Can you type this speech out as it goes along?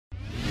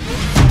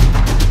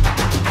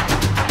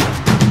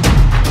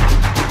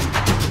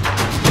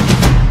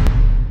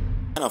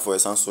for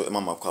example,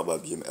 Mama Kwaba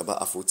BM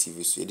about Afful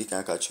TV, so you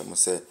can catch him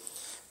say,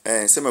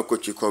 some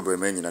coach cover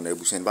many and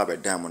Ebusian Baba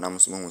Dam and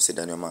Amazon said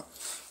Daniel.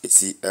 It's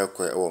the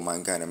airquay or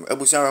Mangana.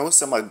 Ebusian was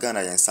some Ghana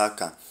and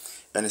Saka,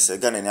 and it's a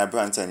Ghana and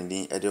Branton in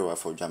the Edinburgh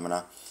for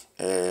Jamana,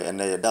 and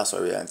that's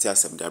sorry, and tell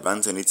some the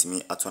Branton it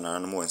me at one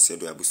animal and said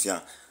to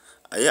Ebusian.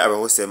 I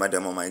was say,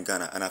 Madam, my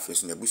Ghana, and I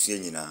fish in the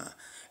Busian.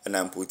 And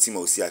I'm putting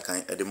Mosia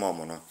kind at the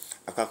moment.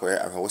 I can't wear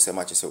a horse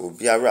much as will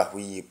be a rap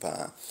we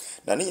pa.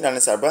 The need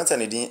and a branch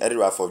and a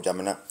Edinburgh for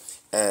Jamina.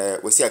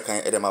 We see a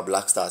kind Edema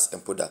Black Stars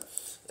and put that.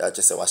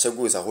 Just a washer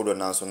goes a hold on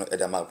now, so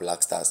Edema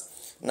Black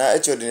Stars. Now,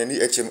 actually, in the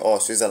HM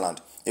or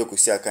Switzerland, you could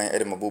see a kind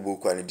Edema Bobo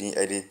Quality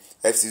Eddie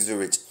FC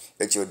Zurich,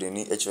 HOD,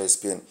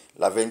 HSPN,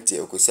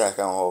 Laventi, Okusia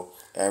can hall,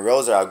 and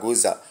Rosa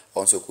Agoza,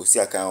 also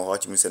Kusia can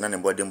watch me and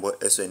anybody but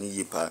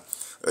SNE pa.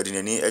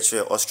 Ordinary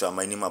HA Austria,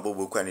 my name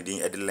Abobo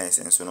Quanity Eddie Lens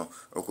and so no,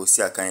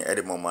 Okusia kind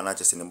Edimo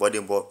Manaches in the body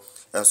board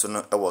and so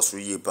no, I was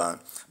 3 years pan.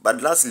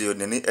 But lastly,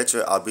 ordinary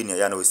HA Albania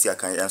Yano Sia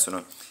kind and so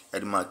no,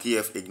 Edma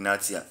KF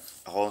Ignatia,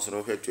 a horse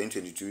of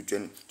 2022,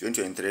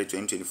 2023,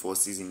 2024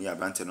 season year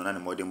Branton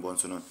and modern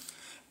bonsono,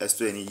 as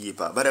to any year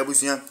pa. But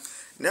Abusia,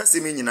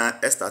 Nancy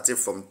Minina started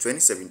from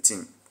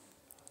 2017.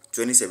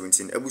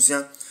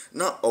 Abusia,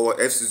 now our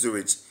FC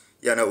Zurich,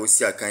 Yana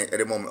Usia kind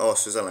Edimom or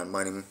Switzerland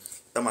money.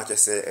 The match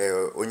say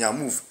on your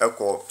move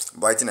echo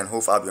Brighton and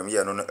Hove Albion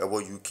here no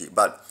about UK,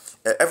 but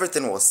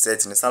everything was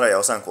set in the salary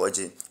was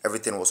encouraging,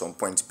 everything was on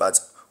point, but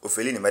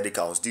Ophelia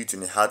medicals due to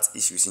the heart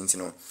issues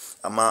in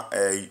ama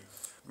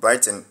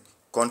Brighton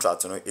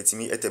contract no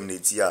etimi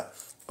terminate here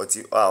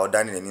or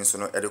dining and so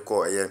no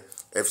edco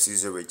FC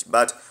Zurich,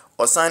 but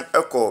osan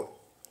echo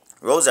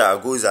Rosa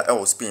Agoza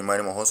was Spain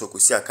money mo so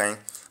kusia kan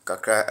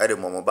kakra at the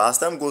moment, but as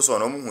time goes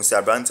on who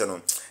say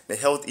Brighton the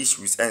health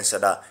issues and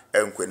shada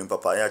enkweni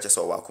papa ya chese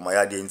wa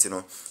kumaya de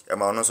ntino e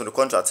ma no so the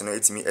contract no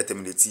etimi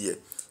eterminate here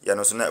ya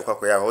no so na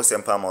ekwakoya ho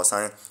sempa ma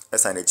osan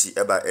esan echi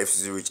eba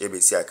FC Zurich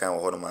ebesi akan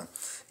wo ma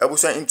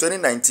ebusan in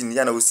 2019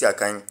 ya na osi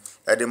akan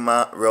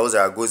edema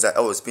Rosa Agoza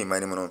was Spain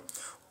mani no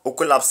o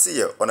collapse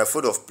here on a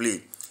field of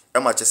play e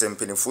ma chese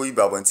mpenifo yi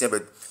ba bontin be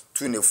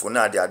tu ne fo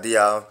na ade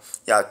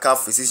ya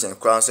calf physician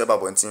crown so ba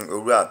bontin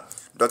owura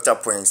Dr.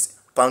 Prince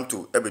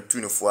Panto ebe tu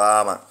ne fo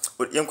ama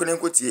yenkone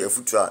nkoti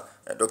efutua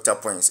Dr.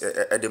 Points,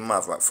 Edema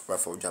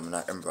Raphael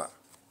Dwamena Embra.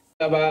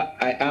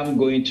 I am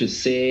going to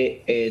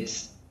say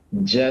it's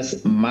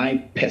just my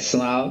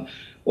personal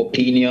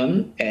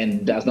opinion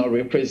and does not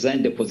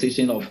represent the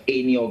position of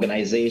any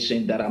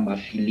organization that I'm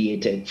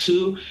affiliated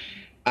to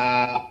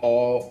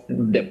or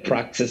the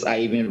practice I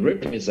even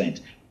represent.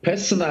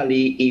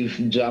 Personally, if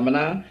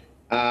Dwamena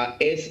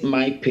is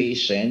my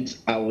patient,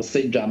 I will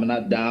sit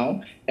Dwamena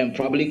down and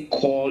probably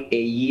call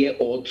a year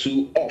or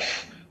two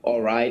off. All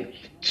right,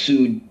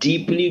 to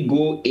deeply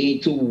go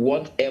into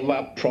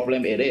whatever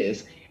problem it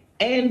is,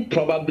 and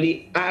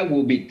probably I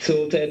will be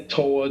tilted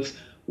towards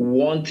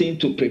wanting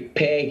to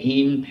prepare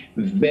him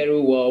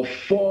very well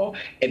for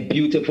a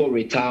beautiful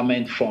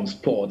retirement from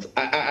sports.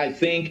 I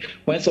think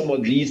when some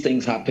of these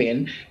things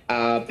happen,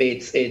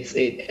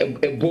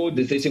 a bold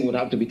decision would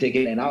have to be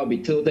taken, and I'll be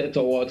tilted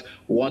towards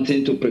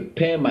wanting to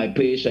prepare my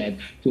patient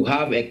to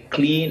have a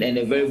clean and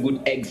a very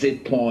good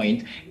exit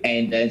point,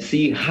 and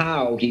see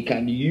how he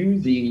can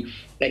use the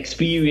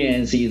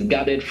experience he's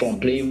gathered from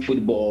playing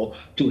football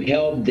to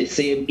help the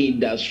same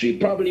industry,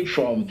 probably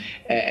from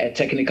a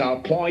technical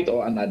point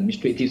or an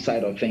administrative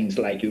side of things,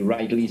 like you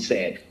rightly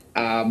said.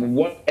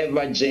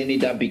 Whatever journey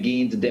that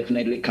begins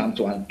definitely comes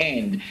to an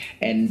end.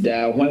 And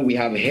when we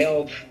have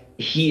health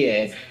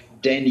here,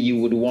 then you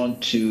would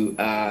want to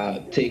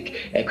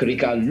take a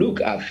critical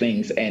look at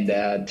things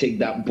and take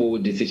that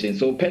bold decision.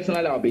 So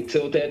personally, I'll be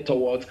tilted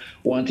towards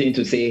wanting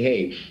to say,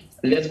 hey,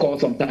 let's call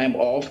some time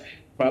off,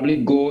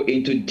 probably go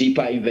into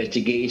deeper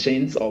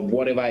investigations of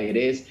whatever it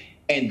is,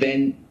 and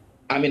then,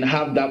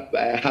 have that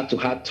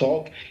heart-to-heart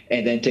talk,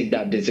 and then take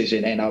that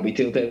decision. And I'll be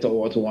tilted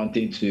towards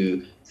wanting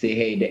to say,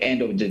 hey, the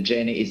end of the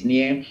journey is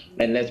near,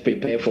 and let's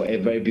prepare for a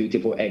very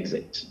beautiful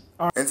exit.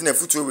 And in the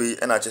future way,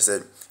 and I just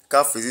said,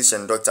 calf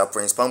physician Dr.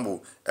 Prince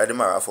Pambo,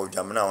 Edema Raphael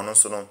Dwamena, or no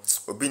so no,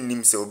 obi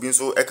nim se obi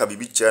so eka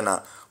bibi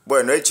chena,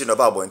 boy no echi no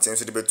babo ntin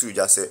so de betu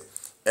just say,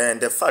 and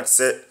the fact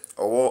say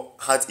or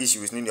heart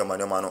issues ni your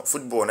man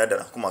football na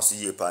da kuma so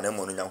yie pa na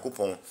mo no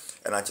Nyankopon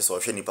and I just so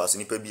hwe nipa so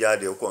nipa bia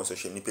de ko so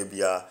hwe nipa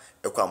bia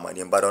e kwa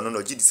amane ba no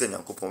no gidi se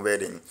Nyankopon be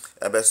den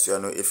e be so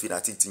no efi na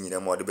titi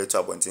nyina mo de betu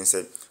abontin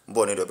se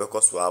ball no de be ko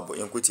so abo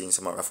enkoti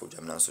nsema Raphael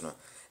Dwamena so no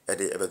e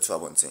de e betu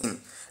abontin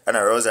and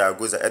Rosa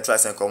Agoza e try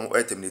sen come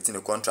terminating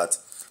the contract.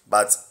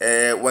 But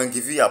when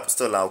give you up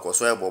still now, cause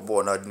so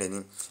ball not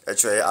any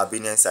actually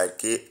Albanian side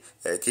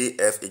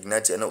KF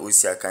Ignatius no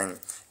Usia kind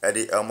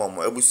Eddie Elmo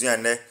Ebusia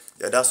ne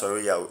that's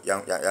sorry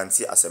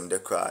yanti asem de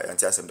cry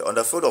yanti asem de on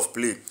the field of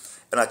play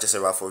and I just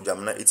Raphael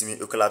Dwamena it me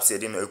collapse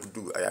didn't know could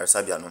do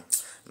Ayarabia no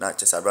na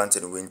just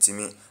Branton win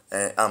timi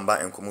amba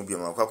enkomu bi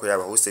ma kwakoya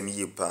ba hosem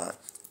yi pa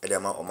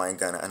edema o man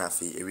Ghana and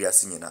afi area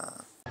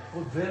sinyina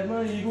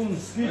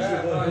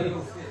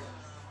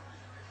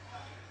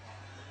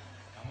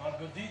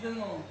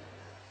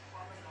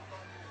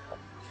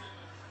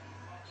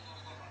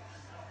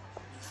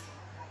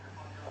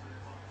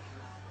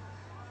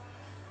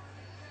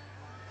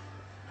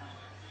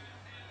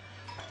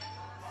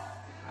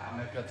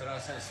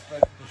Alcatraz é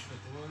respeito pelo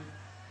espetor,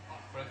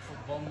 para que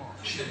futebol mal.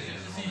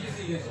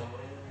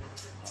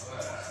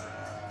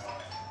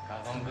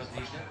 Cada que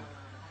diga.